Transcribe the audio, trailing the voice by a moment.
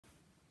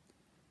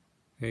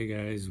Hey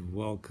guys,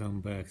 welcome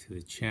back to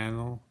the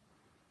channel.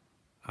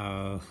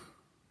 Uh,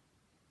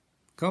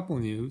 Couple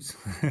news.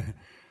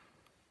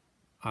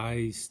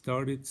 I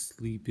started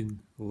sleeping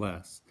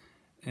less,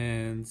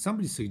 and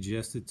somebody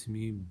suggested to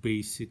me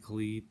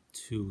basically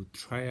to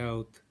try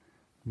out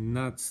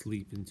not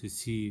sleeping to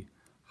see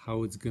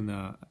how it's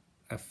gonna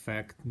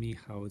affect me,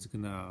 how it's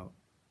gonna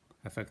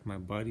affect my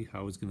body,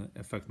 how it's gonna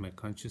affect my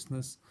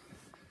consciousness.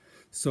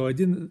 So I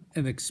did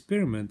an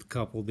experiment a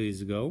couple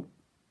days ago.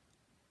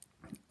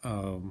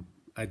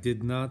 I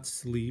did not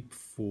sleep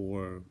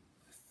for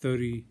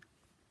 30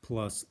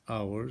 plus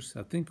hours.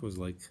 I think it was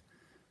like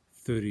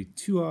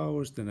 32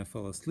 hours. Then I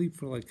fell asleep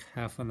for like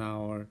half an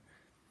hour.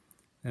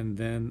 And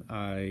then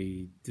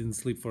I didn't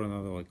sleep for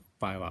another like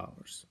 5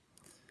 hours.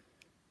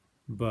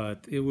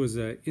 But it was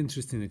an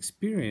interesting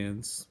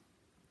experience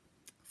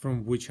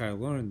from which I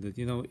learned that,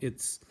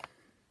 it's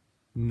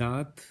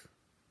not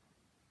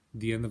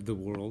the end of the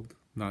world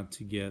not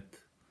to get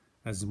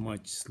as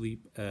much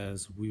sleep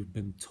as we've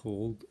been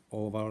told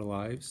all of our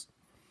lives.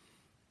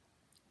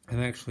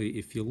 And actually,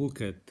 if you look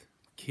at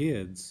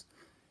kids,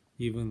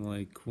 even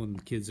like when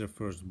kids are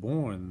first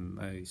born,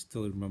 I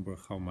still remember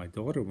how my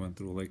daughter went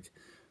through. Like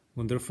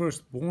when they're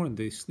first born,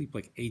 they sleep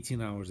like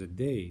 18 hours a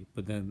day,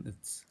 but then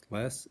it's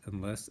less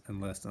and less and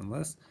less and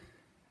less.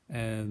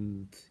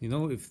 And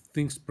if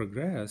things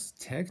progress,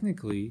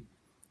 technically,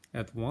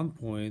 at one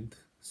point,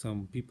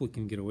 some people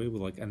can get away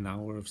with like an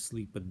hour of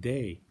sleep a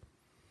day.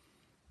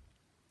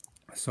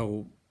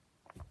 So,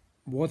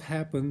 what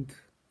happened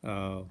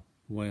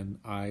when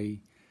I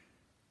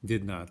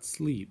did not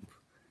sleep?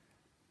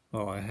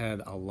 Well, I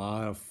had a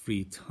lot of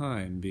free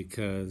time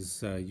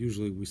because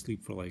usually we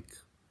sleep for like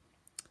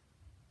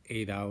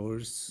 8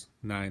 hours,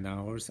 9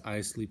 hours.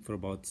 I sleep for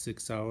about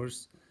 6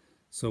 hours.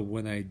 So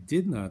when I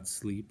did not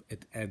sleep,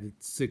 it added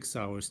 6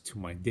 hours to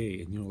my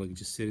day. And you're like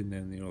just sitting there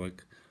and you're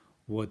like,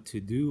 what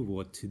to do,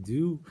 what to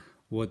do,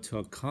 what to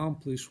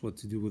accomplish, what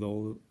to do with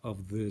all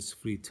of this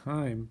free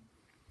time.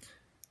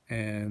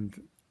 And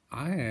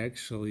I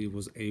actually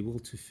was able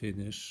to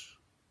finish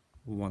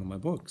one of my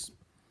books.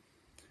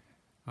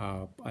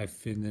 I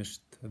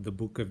finished the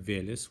book of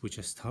Veles, which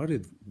I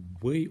started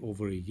way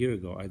over a year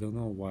ago. I don't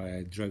know why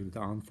I dragged it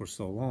on for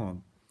so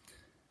long.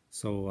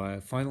 So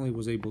I finally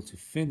was able to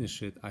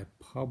finish it. I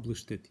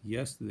published it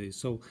yesterday.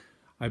 So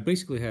I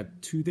basically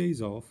had 2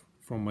 days off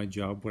from my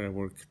job where I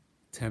work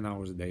 10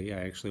 hours a day. I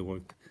actually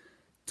worked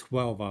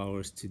 12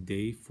 hours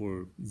today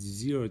for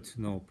zero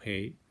to no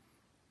pay.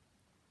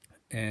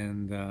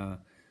 And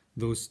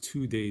those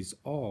 2 days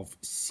off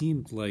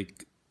seemed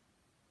like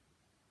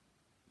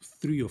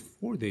 3 or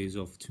 4 days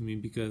off to me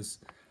because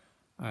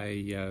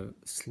I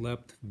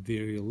slept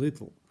very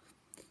little.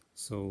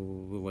 So,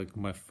 like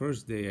my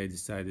first day, I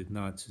decided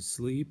not to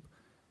sleep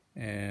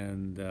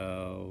and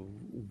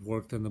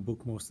worked on the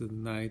book most of the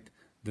night.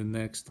 The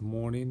next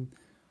morning,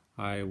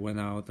 I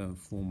went out and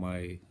flew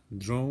my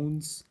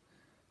drones,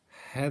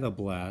 had a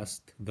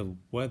blast. The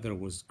weather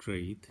was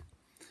great.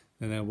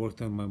 Then I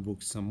worked on my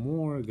book some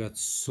more, got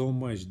so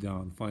much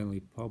done,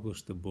 finally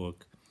published the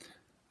book,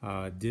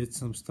 did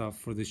some stuff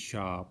for the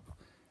shop,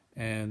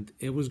 and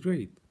it was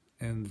great.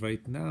 And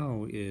right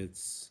now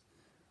it's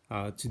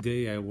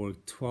today I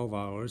worked 12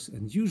 hours,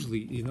 and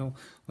usually,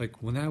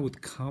 like when I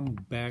would come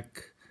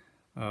back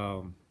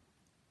um,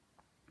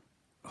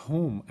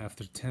 home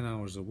after 10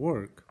 hours of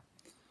work,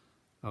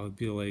 I would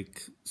be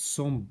like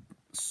so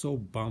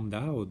bummed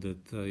out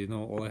that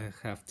all I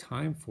have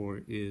time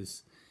for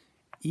is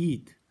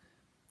eat,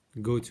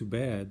 go to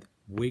bed,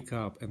 wake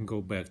up, and go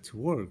back to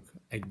work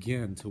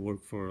again to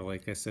work for,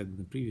 like I said in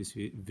the previous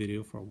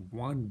video, for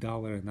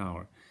 $1 an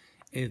hour.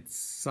 It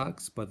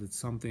sucks, but it's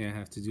something I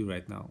have to do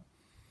right now.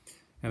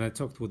 And I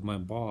talked with my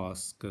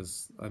boss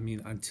because I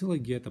mean, until I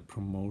get a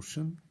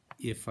promotion,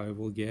 if I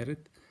will get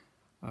it,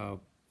 uh,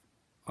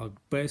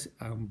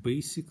 I'm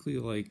basically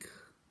like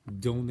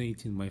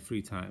donating my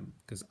free time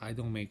because I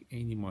don't make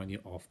any money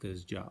off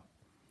this job.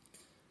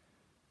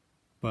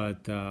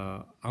 But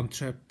I'm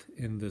trapped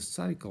in this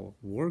cycle: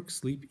 work,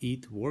 sleep,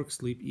 eat, work,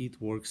 sleep,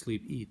 eat, work,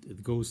 sleep, eat.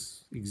 It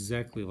goes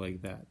exactly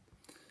like that.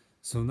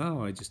 So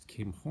now I just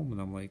came home and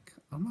I'm like,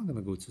 I'm not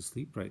gonna go to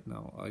sleep right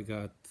now. I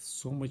got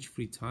so much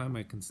free time.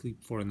 I can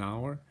sleep for an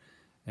hour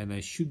and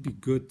I should be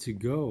good to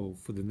go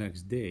for the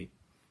next day.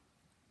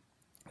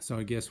 So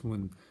I guess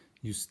when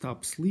you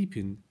stop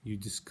sleeping, you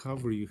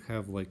discover you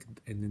have like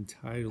an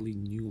entirely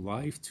new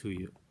life to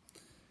you.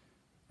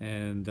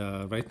 And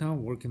right now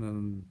I'm working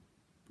on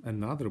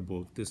another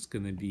book that's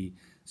gonna be,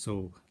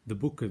 so the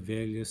book of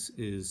Veles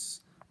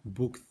is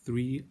book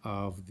 3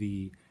 of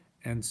the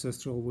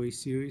Ancestral Way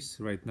series.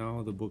 Right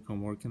now the book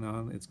I'm working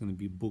on, it's gonna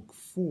be book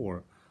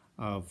 4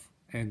 of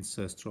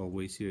Ancestral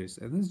Way series,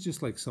 and it's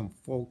just like some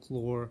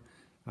folklore,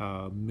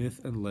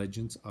 myth and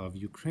legends of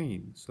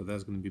Ukraine. So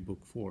that's gonna be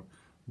book 4.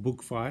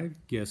 Book 5,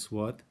 guess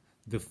what,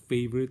 the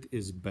favorite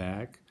is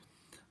back.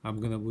 I'm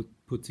gonna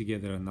put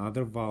together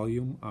another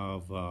volume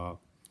of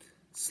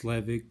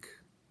Slavic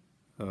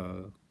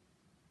uh,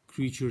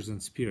 creatures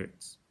and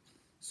spirits.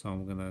 So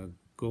I'm gonna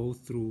go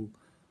through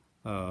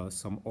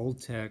some old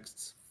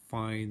texts,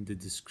 find the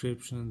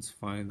descriptions,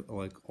 find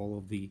like all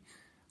of the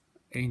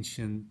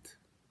ancient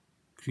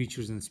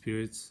creatures and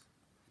spirits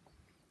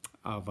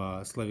of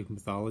Slavic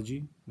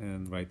mythology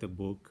and write a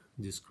book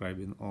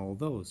describing all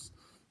those.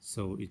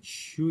 So it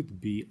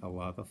should be a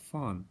lot of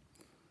fun.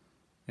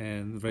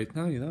 And right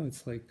now,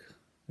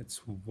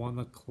 it's 1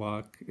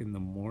 o'clock in the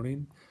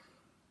morning.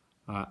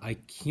 I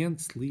can't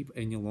sleep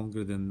any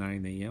longer than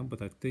 9 a.m.,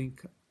 but I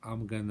think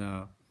I'm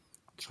gonna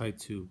try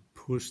to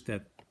push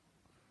that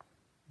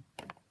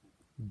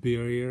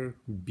barrier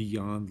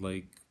beyond,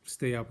 like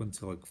stay up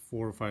until like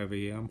 4 or 5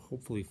 a.m.,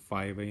 hopefully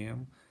 5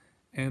 a.m.,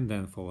 and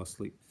then fall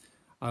asleep.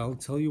 I'll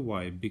tell you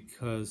why,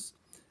 because,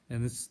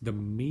 and it's the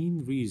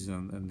main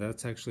reason, and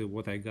that's actually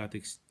what I got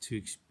to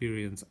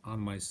experience on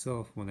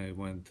myself when I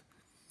went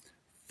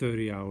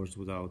 30 hours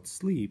without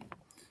sleep,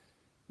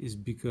 is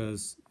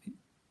because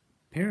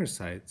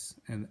parasites,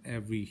 and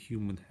every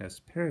human has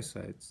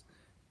parasites.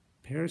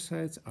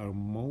 Parasites are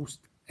most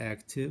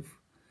active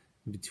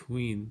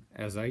between,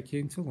 as I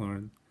came to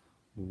learn,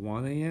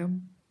 1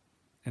 a.m.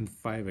 and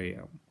 5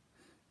 a.m.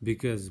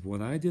 Because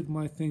when I did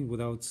my thing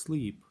without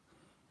sleep,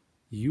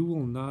 you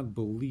will not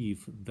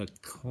believe the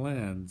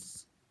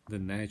cleanse, the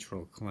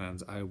natural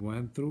cleanse I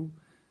went through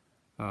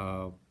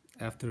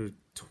after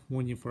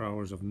 24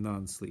 hours of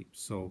non-sleep.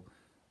 So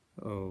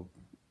uh,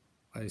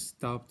 I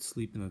stopped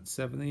sleeping at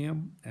 7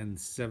 a.m. and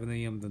 7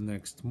 a.m. the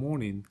next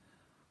morning,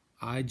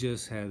 I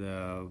just had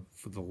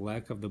for the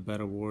lack of the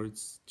better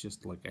words,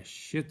 just like a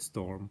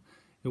shitstorm.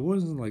 It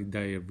wasn't like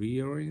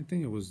diarrhea or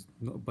anything. It was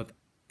no, but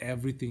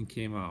everything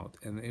came out,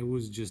 and it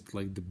was just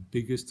like the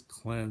biggest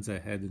cleanse I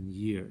had in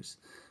years.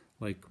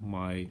 Like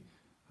my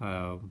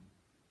uh,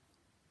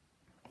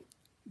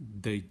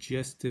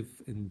 digestive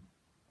and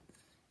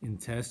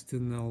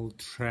intestinal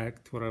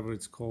tract, whatever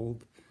it's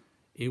called,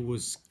 it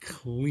was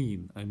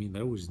clean. I mean,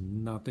 there was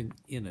nothing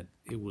in it.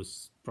 It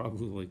was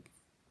probably like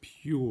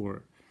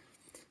pure.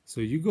 So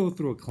you go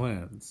through a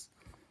cleanse,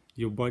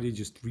 your body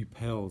just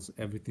repels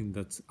everything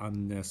that's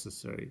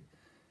unnecessary.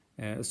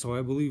 So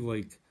I believe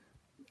like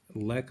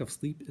lack of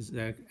sleep is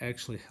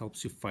actually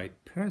helps you fight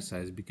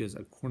parasites, because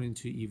according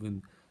to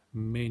even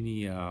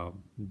many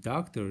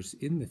doctors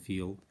in the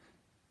field,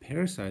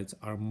 parasites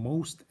are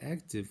most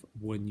active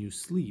when you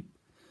sleep.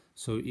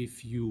 So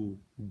if you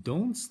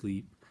don't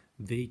sleep,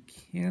 they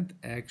can't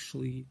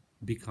actually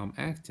become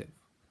active.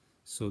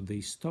 So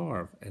they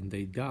starve and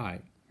they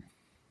die.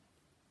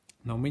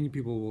 Now, many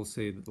people will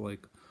say that,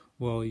 like,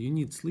 well, you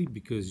need sleep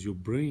because your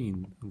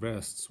brain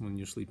rests when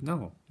you sleep.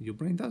 No, your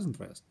brain doesn't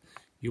rest.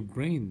 Your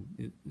brain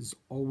is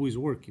always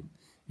working.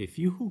 If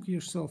you hook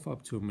yourself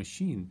up to a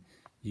machine,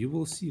 you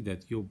will see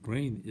that your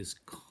brain is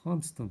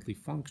constantly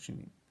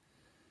functioning.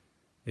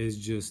 It's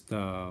just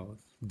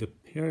the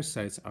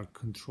parasites are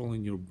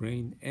controlling your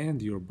brain and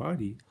your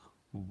body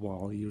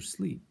while you're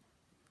asleep.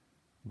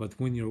 But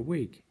when you're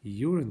awake,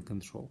 you're in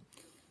control.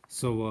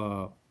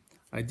 So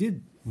I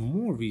did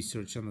more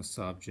research on the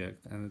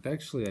subject, and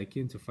I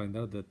came to find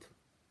out that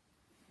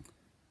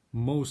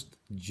most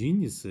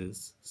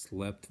geniuses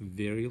slept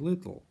very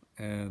little,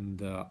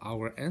 and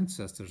our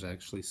ancestors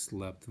actually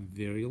slept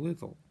very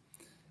little.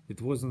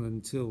 It wasn't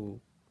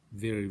until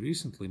very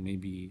recently,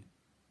 maybe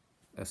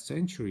a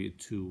century or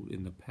two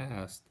in the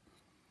past,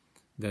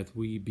 that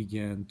we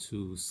began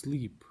to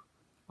sleep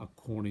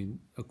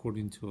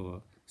according to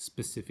a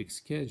specific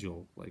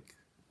schedule, like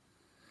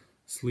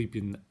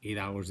sleeping 8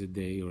 hours a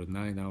day or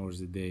 9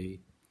 hours a day.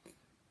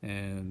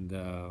 And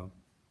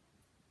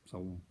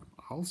so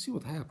I'll see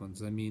what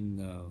happens. I mean,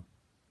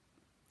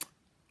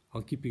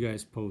 I'll keep you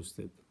guys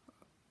posted.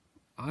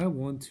 I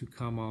want to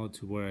come out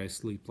to where I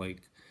sleep,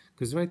 like,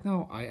 because right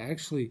now I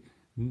actually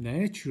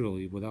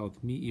naturally,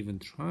 without me even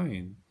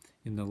trying,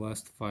 in the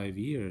last 5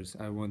 years,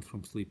 I went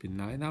from sleeping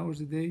 9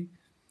 hours a day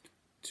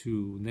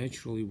to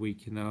naturally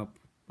waking up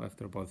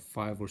after about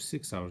 5 or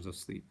 6 hours of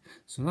sleep.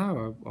 So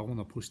now I want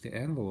to push the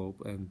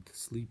envelope and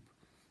sleep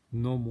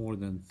no more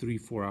than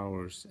 3-4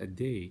 hours a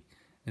day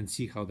and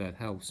see how that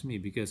helps me.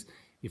 Because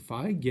if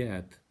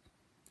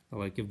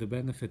if the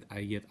benefit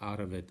I get out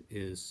of it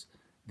is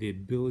the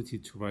ability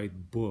to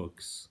write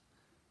books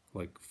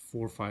like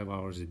 4 or 5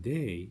 hours a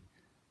day,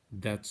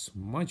 that's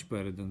much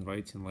better than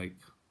writing like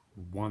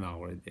 1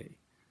 hour a day.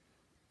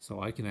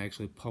 So I can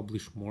actually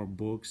publish more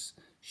books,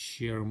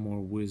 share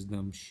more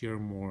wisdom, share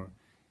more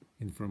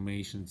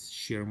information,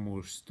 share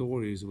more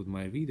stories with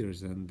my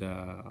readers, and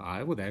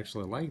I would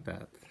actually like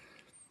that,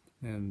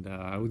 and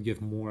I would get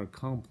more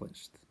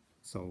accomplished.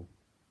 So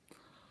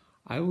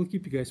I will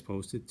keep you guys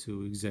posted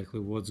to exactly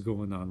what's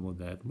going on with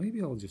that.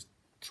 Maybe I'll just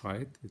try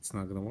it. It's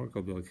not gonna work.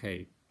 I'll be like,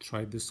 hey,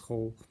 try this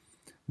whole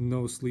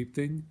no sleep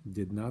thing.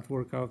 Did not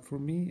work out for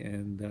me,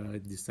 and I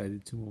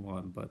decided to move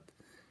on. But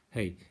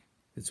hey,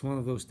 it's one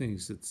of those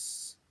things.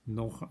 There's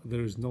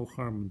no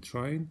harm in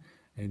trying,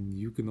 and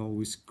you can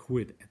always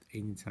quit at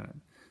any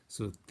time.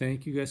 So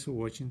thank you guys for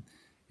watching.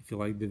 If you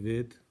like the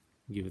vid,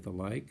 give it a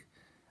like,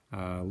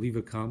 leave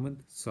a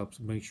comment,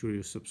 make sure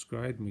you're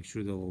subscribed, make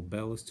sure the little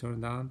bell is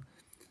turned on,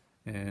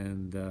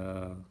 and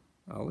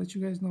I'll let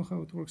you guys know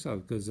how it works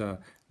out, because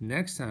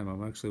next time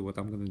what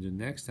I'm gonna do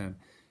next time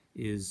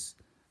is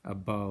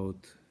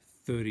about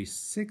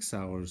 36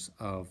 hours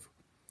of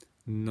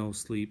no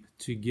sleep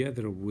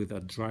together with a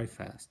dry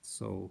fast.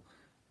 So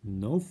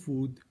no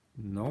food,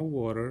 no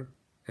water,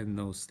 and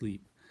no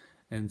sleep,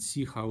 and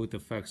see how it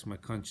affects my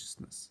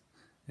consciousness.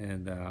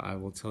 And I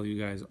will tell you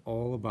guys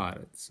all about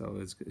it.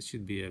 So it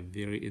should be a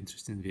very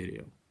interesting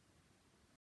video.